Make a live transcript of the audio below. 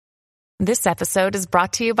This episode is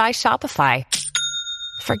brought to you by Shopify.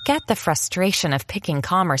 Forget the frustration of picking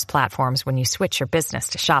commerce platforms when you switch your business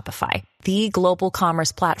to Shopify, the global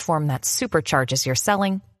commerce platform that supercharges your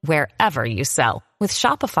selling wherever you sell. With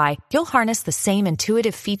Shopify, you'll harness the same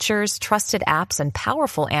intuitive features, trusted apps, and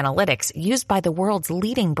powerful analytics used by the world's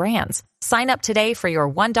leading brands. Sign up today for your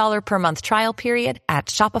 $1 per month trial period at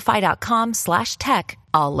shopify.com/tech,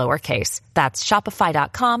 all lowercase. That's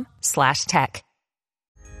shopify.com/tech.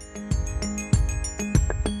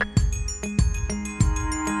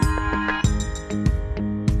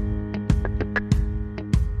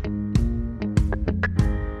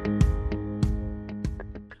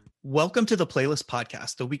 Welcome to the Playlist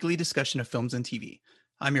Podcast, a weekly discussion of films and TV.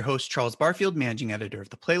 I'm your host, Charles Barfield, managing editor of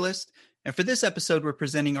The Playlist. And for this episode, we're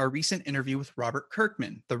presenting our recent interview with Robert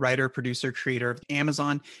Kirkman, the writer, producer, creator of the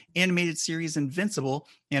Amazon animated series Invincible,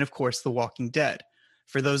 and of course, The Walking Dead.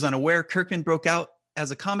 For those unaware, Kirkman broke out as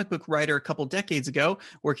a comic book writer a couple decades ago,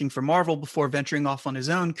 working for Marvel before venturing off on his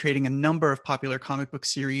own, creating a number of popular comic book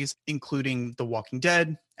series, including The Walking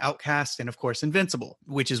Dead, Outcast, and of course, Invincible,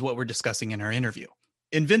 which is what we're discussing in our interview.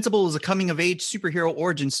 Invincible is a coming-of-age superhero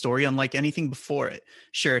origin story unlike anything before it.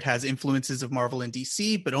 Sure, it has influences of Marvel and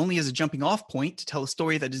DC, but only as a jumping-off point to tell a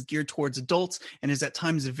story that is geared towards adults and is at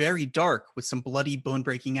times very dark with some bloody,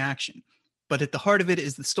 bone-breaking action. But at the heart of it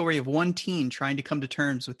is the story of one teen trying to come to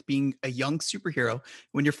terms with being a young superhero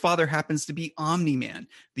when your father happens to be Omni-Man,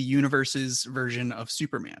 the universe's version of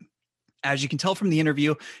Superman. As you can tell from the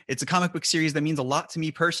interview, it's a comic book series that means a lot to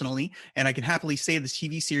me personally, and I can happily say this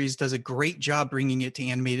TV series does a great job bringing it to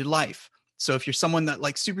animated life. So if you're someone that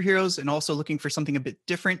likes superheroes and also looking for something a bit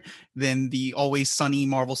different than the always sunny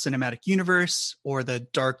Marvel Cinematic Universe or the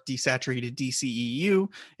dark, desaturated DCEU,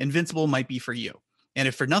 Invincible might be for you. And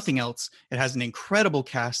if for nothing else, it has an incredible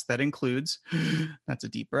cast that includes, that's a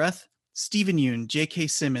deep breath, Stephen Yeun, J.K.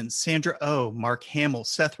 Simmons, Sandra Oh, Mark Hamill,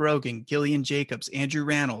 Seth Rogen, Gillian Jacobs, Andrew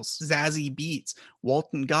Rannells, Zazie Beetz,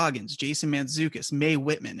 Walton Goggins, Jason Mantzoukas, Mae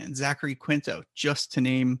Whitman, and Zachary Quinto, just to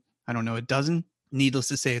name, I don't know, a dozen. Needless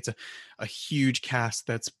to say, it's a huge cast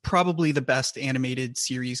that's probably the best animated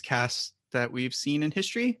series cast that we've seen in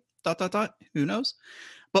history. ... Who knows?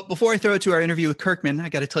 But before I throw it to our interview with Kirkman, I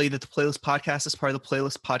got to tell you that the Playlist Podcast is part of the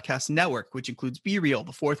Playlist Podcast Network, which includes Be Real,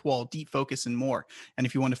 The Fourth Wall, Deep Focus, and more. And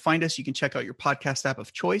if you want to find us, you can check out your podcast app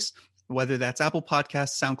of choice, whether that's Apple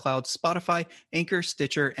Podcasts, SoundCloud, Spotify, Anchor,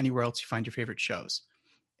 Stitcher, anywhere else you find your favorite shows.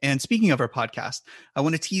 And speaking of our podcast, I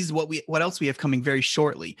want to tease what else we have coming very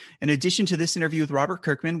shortly. In addition to this interview with Robert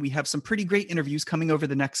Kirkman, we have some pretty great interviews coming over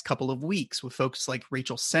the next couple of weeks with folks like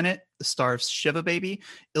Rachel Sennett, the star of Shiva Baby,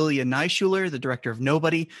 Ilya Naishuller, the director of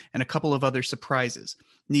Nobody, and a couple of other surprises.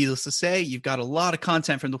 Needless to say, you've got a lot of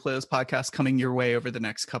content from the Playlist Podcast coming your way over the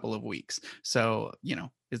next couple of weeks. So,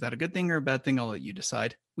 is that a good thing or a bad thing? I'll let you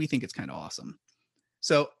decide. We think it's kind of awesome.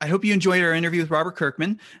 So I hope you enjoyed our interview with Robert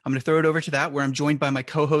Kirkman. I'm going to throw it over to that, where I'm joined by my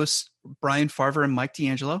co-hosts, Brian Farver and Mike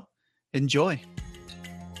D'Angelo. Enjoy.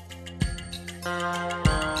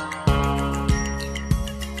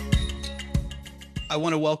 I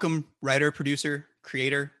want to welcome writer, producer,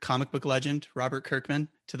 creator, comic book legend, Robert Kirkman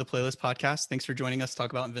to the Playlist Podcast. Thanks for joining us to talk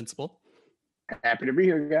about Invincible. Happy to be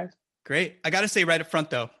here, guys. Great. I got to say right up front,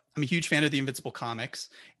 though, I'm a huge fan of the Invincible comics,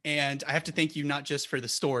 and I have to thank you not just for the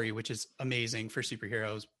story, which is amazing for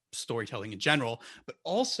superheroes, storytelling in general, but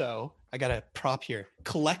also, I got a prop here,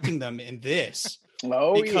 collecting them in this,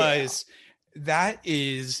 because that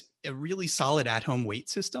is a really solid at-home weight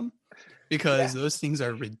system, because those things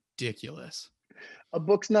are ridiculous. A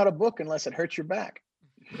book's not a book unless it hurts your back.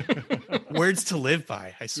 Words to live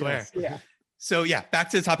by, I swear. Yes, yeah. So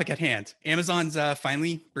back to the topic at hand. Amazon's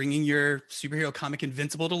finally bringing your superhero comic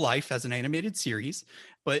Invincible to life as an animated series.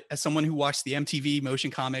 But as someone who watched the MTV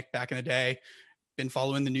motion comic back in the day, been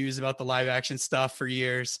following the news about the live action stuff for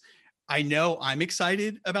years, I know I'm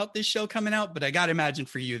excited about this show coming out, but I got to imagine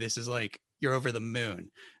for you, this is like, you're over the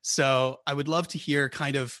moon. So I would love to hear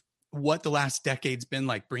kind of what the last decade's been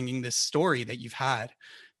like bringing this story that you've had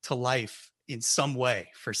to life in some way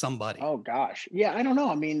for somebody. Oh gosh. Yeah, I don't know.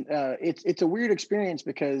 I mean, it's a weird experience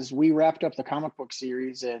because we wrapped up the comic book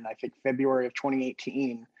series in, I think, February of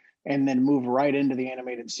 2018, and then moved right into the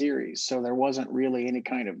animated series. So there wasn't really any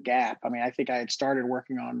kind of gap. I mean, I think I had started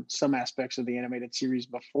working on some aspects of the animated series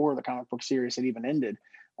before the comic book series had even ended.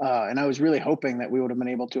 And I was really hoping that we would have been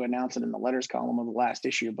able to announce it in the letters column of the last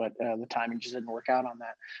issue, but the timing just didn't work out on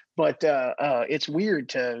that. But it's weird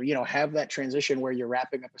to, have that transition where you're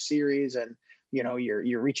wrapping up a series and,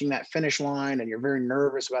 you're reaching that finish line and you're very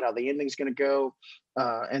nervous about how the ending's going to go.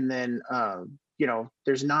 And then,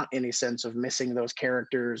 there's not any sense of missing those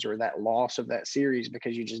characters or that loss of that series,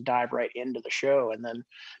 because you just dive right into the show. And then,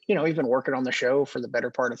 even working on the show for the better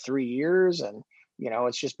part of 3 years, and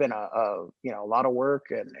it's just been a lot of work,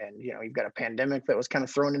 and you've got a pandemic that was kind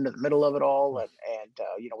of thrown into the middle of it all, and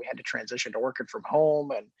we had to transition to working from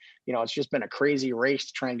home, and it's just been a crazy race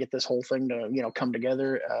to try and get this whole thing to come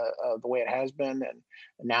together the way it has been. And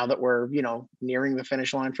now that we're nearing the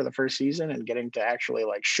finish line for the first season, and getting to actually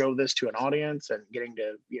like show this to an audience, and getting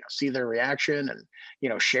to see their reaction,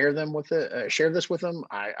 and share this with them,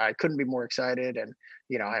 I couldn't be more excited. And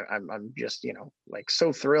I'm just like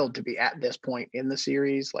so thrilled to be at this point in the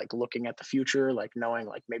series, like looking at the future, like knowing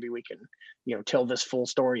like maybe we can tell this full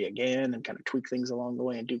story again, and kind of tweak things along the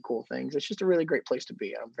way and do cool things. It's just a really great place to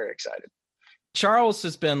be. I'm very excited. Charles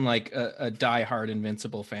has been like a diehard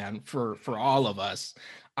Invincible fan for all of us.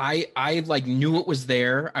 I like knew it was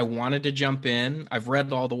there. I wanted to jump in. I've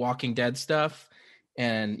read all the Walking Dead stuff,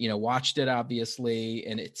 and watched it obviously.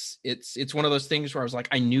 And it's one of those things where I was like,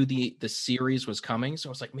 I knew the series was coming, so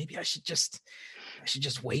I was like, maybe I should just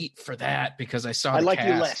wait for that, because I saw. I like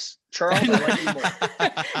you less, Charles. I like you more.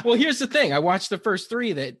 Well, here's the thing. I watched the first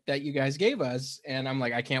 3 that you guys gave us, and I'm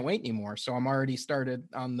like, I can't wait anymore. So I'm already started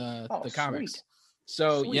on the comics. Sweet.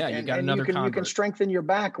 So sweet. Yeah, you got another convert. You can strengthen your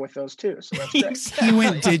back with those too. So that's great. Exactly. He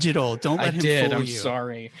went digital. Don't let him fool I'm you.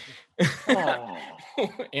 Sorry. Oh.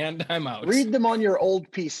 And I'm out. Read them on your old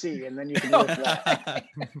PC, and then you can do that.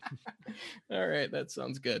 All right, that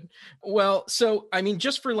sounds good. Well, so I mean,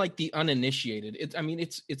 just for like the uninitiated,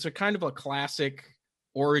 it's a kind of a classic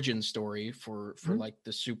origin story for like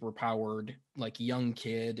the superpowered like young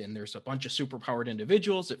kid, and there's a bunch of superpowered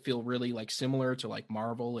individuals that feel really like similar to like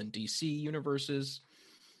Marvel and DC universes.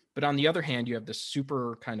 But on the other hand, you have this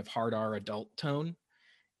super kind of hard R adult tone,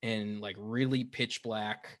 and like really pitch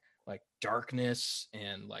black, like darkness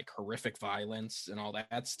and like horrific violence and all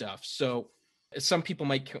that stuff. So some people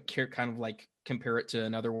might kind of like compare it to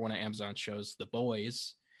another one of Amazon shows, The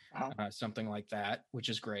Boys, something like that, which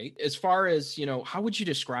is great. As far as, how would you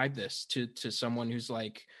describe this to someone who's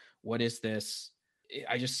like, what is this?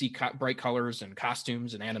 I just see bright colors and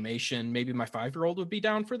costumes and animation. Maybe my 5-year-old would be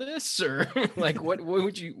down for this, or like, what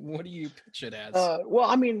do you pitch it as? Well,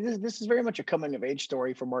 I mean, this is very much a coming of age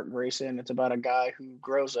story for Mark Grayson. It's about a guy who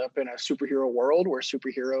grows up in a superhero world where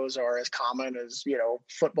superheroes are as common as,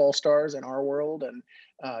 football stars in our world. And,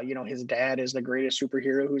 his dad is the greatest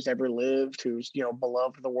superhero who's ever lived, who's,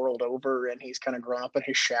 beloved the world over. And he's kind of grown up in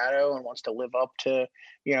his shadow and wants to live up to,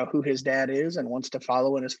 who his dad is, and wants to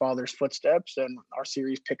follow in his father's footsteps. And our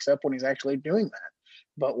series picks up when he's actually doing that.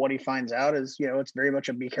 But what he finds out is, it's very much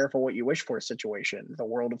a be careful what you wish for situation. The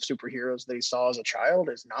world of superheroes that he saw as a child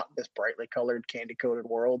is not this brightly colored, candy-coated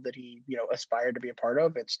world that he, aspired to be a part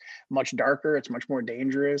of. It's much darker. It's much more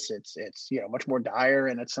dangerous. It's much more dire.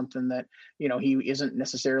 And it's something that, he isn't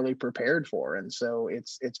necessarily prepared for. And so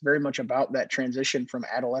it's very much about that transition from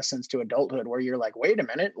adolescence to adulthood, where you're like, wait a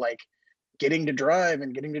minute, like, getting to drive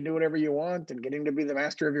and getting to do whatever you want and getting to be the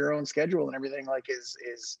master of your own schedule and everything like is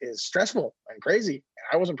stressful and crazy.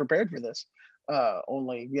 I wasn't prepared for this.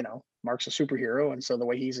 Only, Mark's a superhero. And so the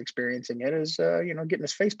way he's experiencing it is, getting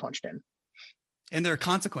his face punched in. And there are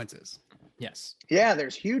consequences. Yes. Yeah,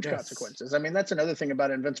 there's huge consequences. I mean, that's another thing about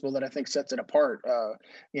Invincible that I think sets it apart.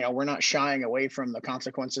 We're not shying away from the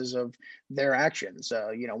consequences of their actions.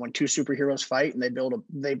 When 2 superheroes fight and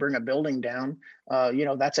they bring a building down,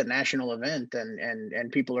 that's a national event,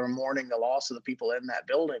 and people are mourning the loss of the people in that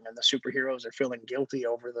building, and the superheroes are feeling guilty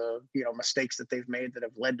over the, mistakes that they've made that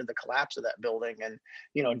have led to the collapse of that building.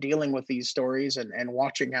 And, dealing with these stories and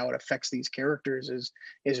watching how it affects these characters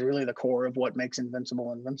is really the core of what makes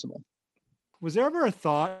Invincible. Was there ever a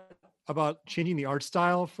thought about changing the art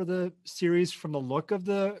style for the series from the look of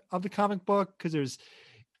the comic book? Because there's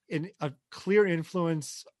a clear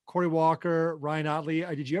influence, Cory Walker, Ryan Ottley.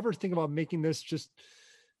 Did you ever think about making this just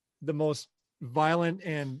the most violent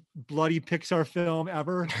and bloody Pixar film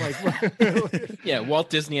ever? Like, yeah,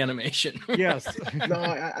 Walt Disney Animation. Yes. No,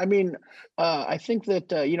 I mean, I think that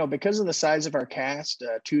because of the size of our cast,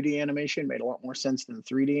 2D animation made a lot more sense than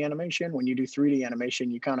 3D animation. When you do 3D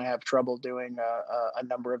animation, you kind of have trouble doing a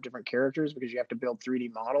number of different characters because you have to build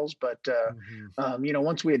 3D models. But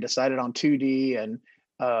once we had decided on 2D and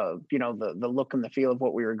the look and the feel of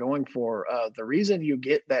what we were going for, the reason you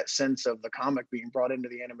get that sense of the comic being brought into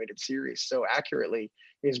the animated series so accurately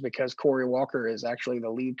is because Cory Walker is actually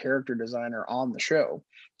the lead character designer on the show.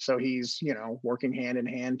 So he's, working hand in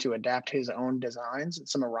hand to adapt his own designs and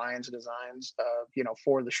some of Ryan's designs,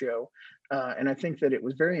 for the show. And I think that it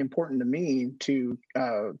was very important to me to,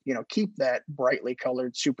 keep that brightly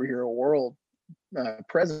colored superhero world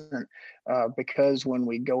present, because when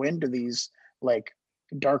we go into these like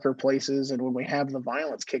darker places and when we have the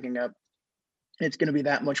violence kicking up, it's going to be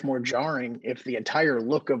that much more jarring if the entire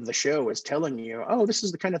look of the show is telling you, oh, this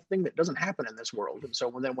is the kind of thing that doesn't happen in this world. And so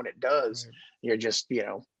when it does, Right. you're just,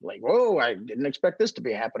 like, whoa, I didn't expect this to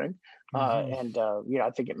be happening. Mhm. I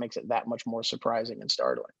think it makes it that much more surprising and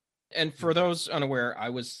startling. And for those unaware, I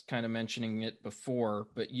was kind of mentioning it before,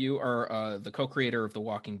 but you are the co-creator of The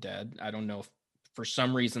Walking Dead. I don't know if for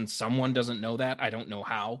some reason someone doesn't know that. I don't know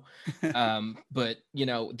how. But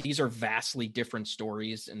these are vastly different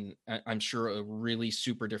stories, and I'm sure a really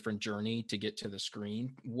super different journey to get to the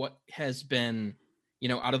screen. What has been,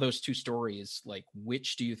 out of those two stories, like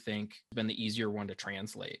which do you think has been the easier one to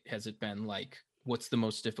translate? Has it been like, what's the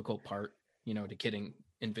most difficult part, to getting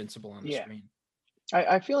Invincible on the Yeah. screen?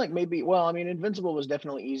 I feel like maybe, well, I mean, Invincible was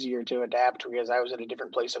definitely easier to adapt because I was at a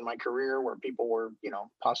different place in my career where people were,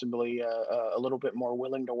 possibly a little bit more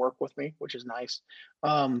willing to work with me, which is nice.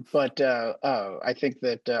 But I think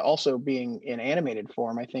that also being in animated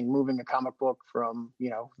form, I think moving a comic book from,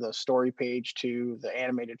 the story page to the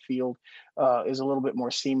animated field is a little bit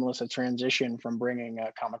more seamless a transition from bringing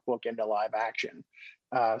a comic book into live action.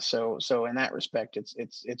 So in that respect,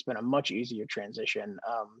 it's been a much easier transition.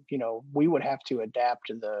 We would have to adapt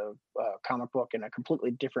to the comic book in a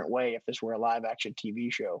completely different way if this were a live action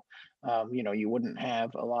TV show. You wouldn't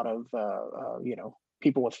have a lot of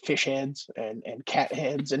people with fish heads and cat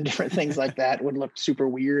heads and different things like that. It would look super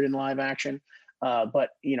weird in live action. But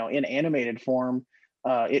in animated form,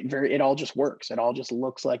 it all just works. It all just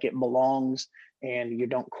looks like it belongs, and you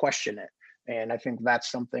don't question it. And I think that's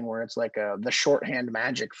something where it's like the shorthand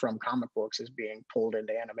magic from comic books is being pulled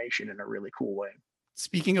into animation in a really cool way.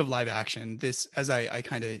 Speaking of live action, this, as I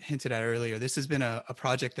kind of hinted at earlier, this has been a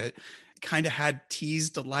project that kind of had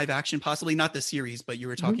teased the live action, possibly not the series, but you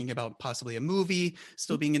were talking about possibly a movie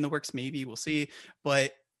still being in the works. Maybe we'll see.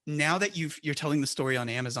 But now that you're telling the story on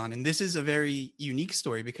Amazon, and this is a very unique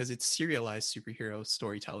story because it's serialized superhero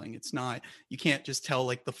storytelling. It's not, you can't just tell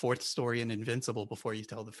like the fourth story in Invincible before you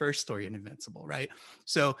tell the first story in Invincible, right?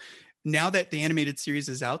 So now that the animated series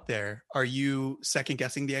is out there, are you second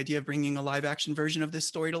guessing the idea of bringing a live action version of this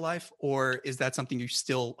story to life? Or is that something you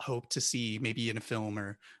still hope to see maybe in a film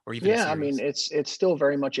or even a Yeah, I mean, series? it's still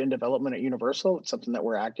very much in development at Universal. It's something that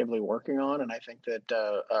we're actively working on, and I think that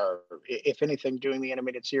if anything, doing the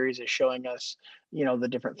animated series is showing us, the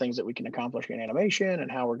different things that we can accomplish in animation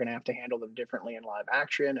and how we're going to have to handle them differently in live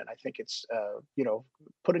action. And I think it's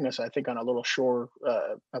putting us, I think, on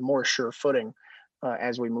a more sure footing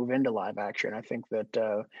as we move into live action. I think that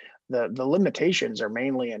the limitations are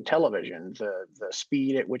mainly in television. The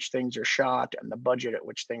speed at which things are shot and the budget at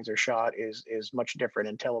which things are shot is much different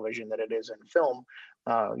in television than it is in film.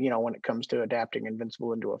 When it comes to adapting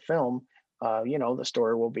Invincible into a film, the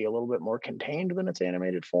story will be a little bit more contained than its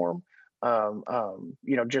animated form.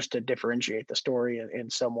 Just to differentiate the story in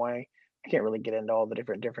some way. I can't really get into all the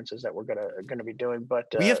different differences that we're gonna be doing, but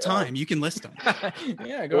We have time. You can list them.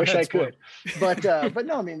 Yeah, I go wish ahead. I Spoil. could, but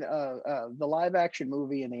no, I mean, the live action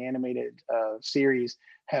movie and the animated series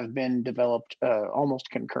have been developed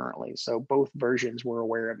almost concurrently. So both versions were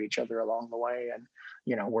aware of each other along the way, and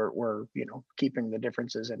we're keeping the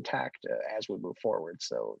differences intact as we move forward.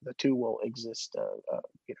 So the two will exist.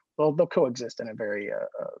 They'll coexist in a very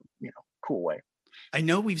cool way. I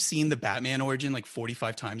know we've seen the Batman origin like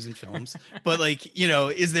 45 times in films, but like,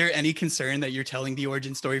 is there any concern that you're telling the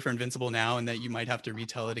origin story for Invincible now and that you might have to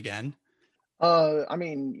retell it again? I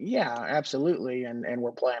mean, yeah, absolutely, and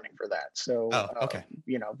we're planning for that. So, Oh, okay.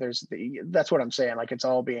 that's what I'm saying. Like it's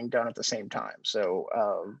all being done at the same time. So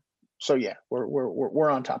yeah, we're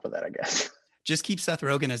on top of that, I guess. Just keep Seth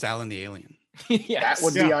Rogen as Alan the Alien. That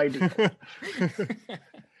would Yeah. be ideal.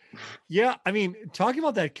 Yeah, I mean, talking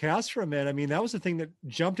about that cast for a minute, I mean, that was the thing that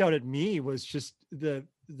jumped out at me was just the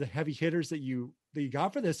heavy hitters that you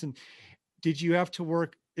got for this. And did you have to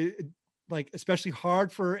work like especially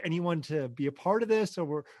hard for anyone to be a part of this,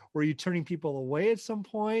 or were you turning people away at some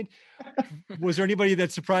point? Was there anybody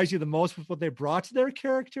that surprised you the most with what they brought to their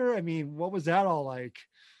character? I mean, what was that all like?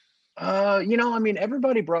 I mean,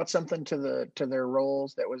 everybody brought something to their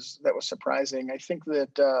roles that was surprising. I think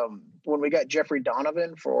that when we got Jeffrey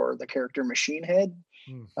Donovan for the character Machine Head,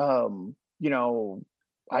 Hmm.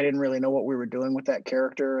 I didn't really know what we were doing with that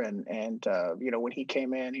character, and when he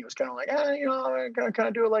came in, he was kind of like, I'm gonna kind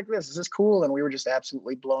of do it like this. Is this cool? And we were just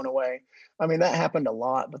absolutely blown away. I mean, that happened a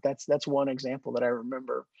lot, but that's one example that I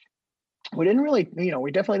remember. We didn't really,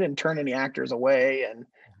 we definitely didn't turn any actors away, and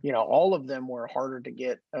all of them were harder to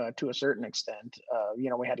get to a certain extent.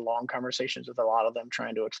 We had long conversations with a lot of them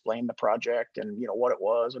trying to explain the project and, what it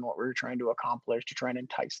was and what we were trying to accomplish to try and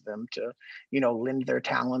entice them to, lend their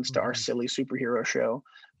talents to our silly superhero show.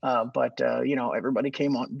 But everybody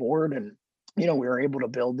came on board and, we were able to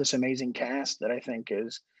build this amazing cast that I think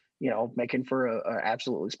is, making for a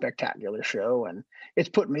absolutely spectacular show. And it's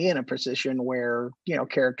put me in a position where,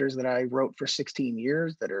 characters that I wrote for 16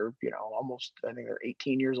 years that are, almost, I think they're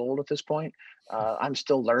 18 years old at this point. I'm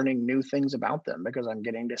still learning new things about them because I'm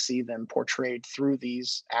getting to see them portrayed through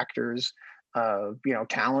these actors,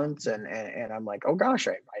 talents. And I'm like, oh gosh,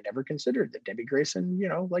 I never considered that Debbie Grayson,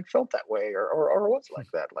 felt that way or was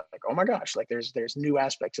like that. Like, oh my gosh, like there's new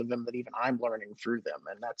aspects of them that even I'm learning through them.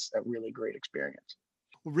 And that's a really great experience.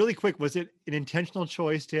 Really quick, was it an intentional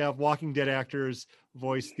choice to have Walking Dead actors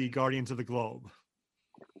voice the Guardians of the Globe?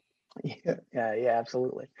 Yeah,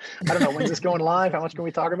 absolutely. I don't know, when's this going live? How much can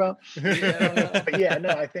we talk about? But yeah, no,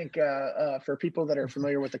 I think for people that are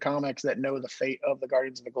familiar with the comics that know the fate of the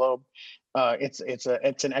Guardians of the Globe, it's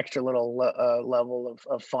an extra little level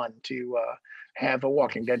of fun to have a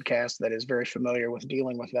Walking Dead cast that is very familiar with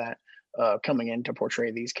dealing with that coming in to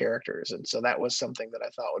portray these characters. And so that was something that I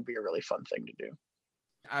thought would be a really fun thing to do.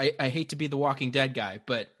 I hate to be the Walking Dead guy,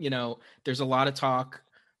 but there's a lot of talk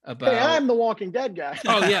about. Hey, I'm the Walking Dead guy.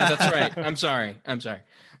 Oh yeah, that's right. I'm sorry.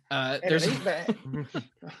 There's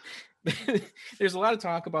there's a lot of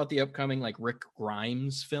talk about the upcoming Rick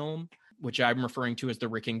Grimes film, which I'm referring to as the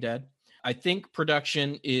Ricking Dead. I think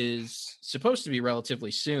production is supposed to be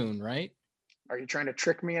relatively soon, right? Are you trying to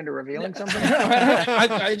trick me into revealing something?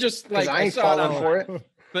 I just I ain't falling for it.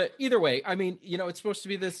 But either way, I mean, it's supposed to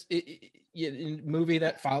be this movie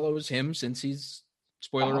that follows him since he's,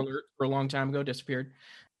 spoiler alert, for a long time ago, disappeared.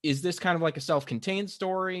 Is this kind of like a self-contained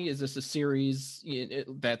story? Is this a series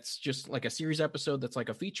that's just like a series episode that's like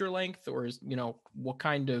a feature length? Or is, what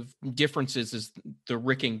kind of differences is the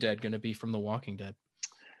Ricking Dead going to be from The Walking Dead?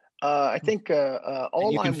 I think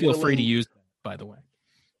all you can feel free to use that, by the way.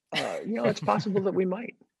 It's possible that we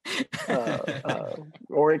might.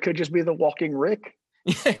 Or it could just be The Walking Rick.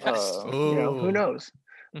 Yes. Who knows?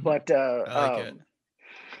 But I like it.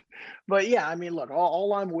 But yeah, I mean, look,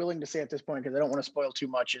 all I'm willing to say at this point, because I don't want to spoil too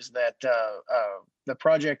much, is that the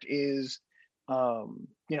project is,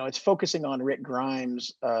 it's focusing on Rick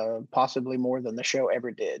Grimes, possibly more than the show ever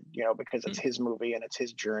did, because it's his movie and it's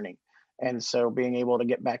his journey. And so being able to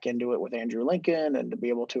get back into it with Andrew Lincoln and to be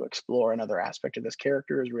able to explore another aspect of this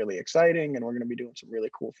character is really exciting. And we're going to be doing some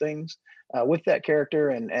really cool things with that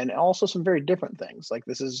character and also some very different things. Like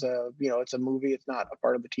this is, it's a movie. It's not a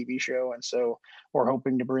part of the TV show. And so we're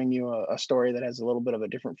hoping to bring you a story that has a little bit of a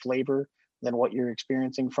different flavor than what you're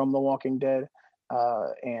experiencing from The Walking Dead.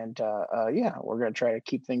 We're going to try to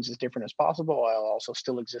keep things as different as possible while also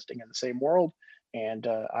still existing in the same world. And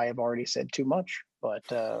I have already said too much, but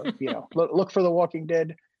look for The Walking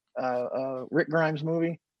Dead, Rick Grimes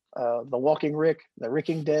movie, The Walking Rick, The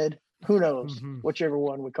Ricking Dead. Who knows? Whichever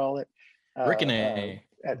one we call it.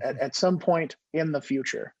 At some point in the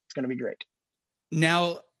future, it's going to be great.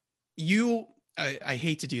 Now, I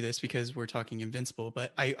hate to do this because we're talking Invincible,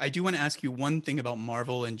 but I do want to ask you one thing about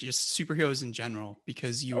Marvel and just superheroes in general,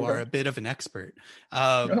 because you are a bit of an expert.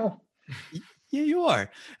 Yeah, you are.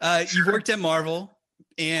 You've worked at Marvel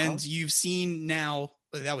and you've seen now,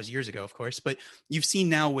 that was years ago, of course, but you've seen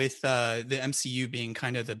now with the MCU being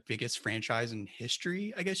kind of the biggest franchise in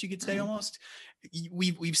history, I guess you could say almost.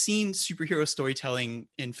 We've seen superhero storytelling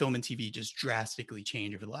in film and TV just drastically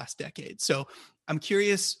change over the last decade. So I'm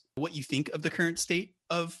curious what you think of the current state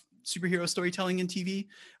of superhero storytelling in TV,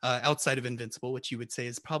 outside of Invincible, which you would say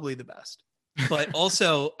is probably the best. But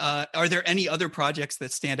also, are there any other projects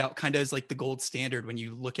that stand out kind of as like the gold standard when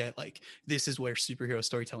you look at like, this is where superhero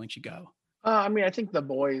storytelling should go? I think The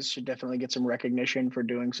Boys should definitely get some recognition for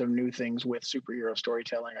doing some new things with superhero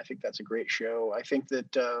storytelling. I think that's a great show. I think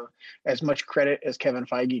that as much credit as Kevin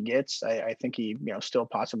Feige gets, I think he, still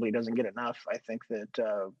possibly doesn't get enough. I think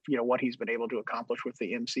that, what he's been able to accomplish with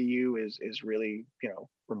the MCU is really,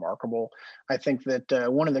 remarkable. I think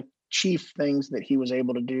that one of the chief things that he was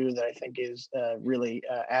able to do that I think is really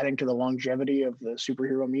adding to the longevity of the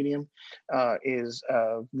superhero medium is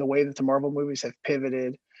the way that the Marvel movies have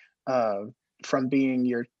pivoted from being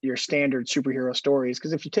your standard superhero stories.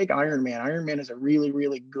 Because if you take Iron Man is a really,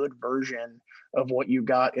 really good version of what you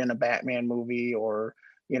got in a Batman movie or,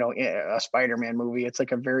 a Spider-Man movie. It's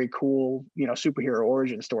like a very cool, superhero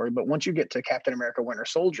origin story. But once you get to Captain America Winter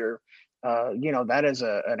Soldier, that is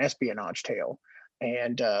an espionage tale.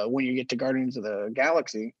 And when you get to Guardians of the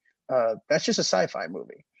Galaxy, that's just a sci-fi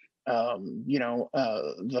movie.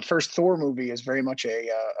 The first Thor movie is very much a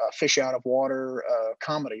fish out of water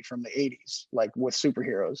comedy from the 80s, like with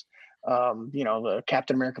superheroes. The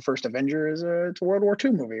Captain America First Avenger it's a World War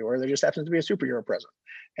II movie where there just happens to be a superhero present.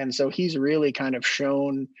 And so he's really kind of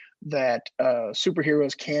shown that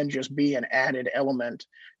superheroes can just be an added element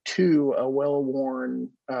to a well-worn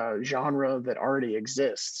genre that already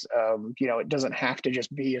exists. It doesn't have to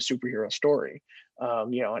just be a superhero story.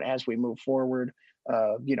 And as we move forward,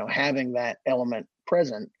 having that element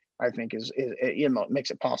present, I think is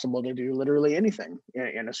makes it possible to do literally anything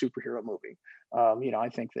in a superhero movie. I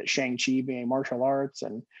think that Shang-Chi being martial arts,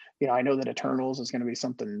 and I know that Eternals is going to be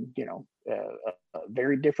something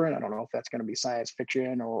very different. I don't know if that's going to be science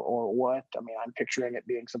fiction or what. I mean, I'm picturing it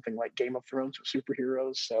being something like Game of Thrones with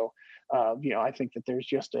superheroes. So I think that there's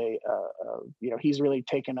just he's really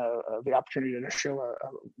taken the opportunity to show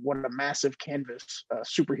what a massive canvas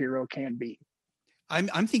superhero can be.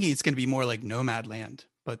 I'm thinking it's going to be more like Nomadland,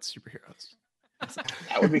 but superheroes.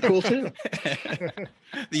 That would be cool too.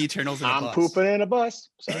 The Eternals in a bus. I'm pooping in a bus.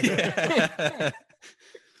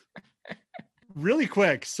 Really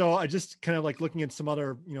quick. So I just kind of like looking at some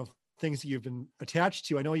other, things that you've been attached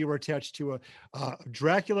to. I know you were attached to a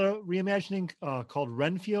Dracula reimagining called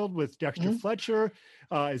Renfield with Dexter Fletcher.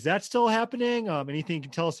 Is that still happening? Anything you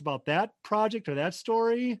can tell us about that project or that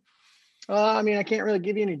story? I can't really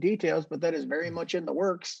give you any details, but that is very much in the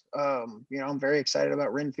works. I'm very excited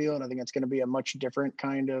about Renfield. I think it's going to be a much different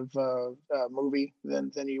kind of movie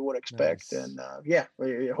than you would expect. Nice.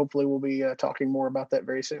 And hopefully we'll be talking more about that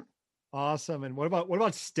very soon. Awesome. And what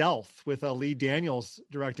about Stealth with Lee Daniels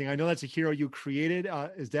directing? I know that's a hero you created.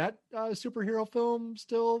 Is that a superhero film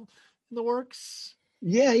still in the works?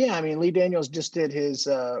 Yeah. I mean, Lee Daniels just did his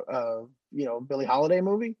Billie Holiday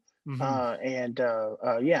movie.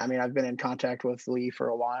 Mm-hmm. I've been in contact with Lee for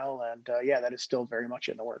a while, and that is still very much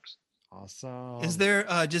in the works. Awesome. Is there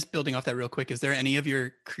just building off that real quick, is there any of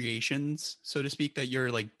your creations, so to speak, that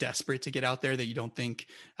you're like desperate to get out there that you don't think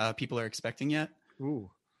people are expecting yet?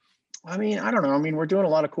 Ooh. I mean, I don't know. I mean, we're doing a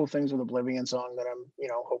lot of cool things with Oblivion Song that I'm,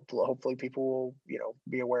 hopefully people will,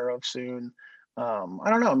 be aware of soon. I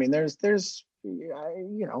don't know. I mean, there's any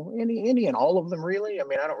and all of them really. I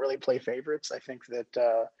mean, I don't really play favorites. I think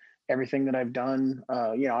that everything that I've done,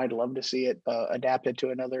 I'd love to see it adapted to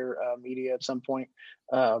another media at some point.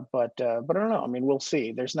 But I don't know. I mean, we'll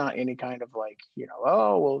see. There's not any kind of like,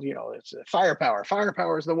 it's Firepower.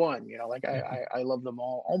 Firepower is the one. I love them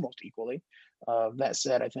all almost equally. That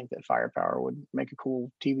said, I think that Firepower would make a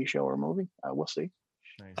cool TV show or movie. We'll see.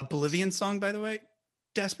 Nice. Oblivion Song, by the way,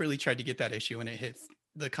 desperately tried to get that issue when it hits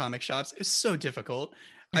the comic shops. It's so difficult.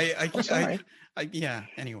 Anyway,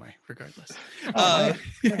 regardless.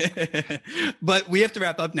 But we have to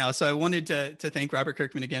wrap up now. So I wanted to thank Robert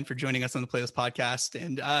Kirkman again for joining us on the Playlist podcast.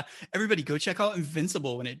 And everybody go check out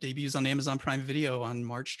Invincible when it debuts on Amazon Prime Video on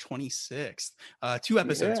March 26th. 2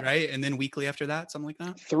 episodes, right? And then weekly after that, something like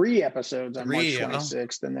that? 3 episodes on March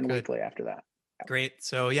 26th, and then weekly after that. Great.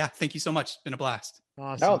 So thank you so much. It's been a blast.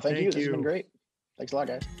 Awesome. No, thank you. This has been great. Thanks a lot,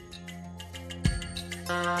 guys.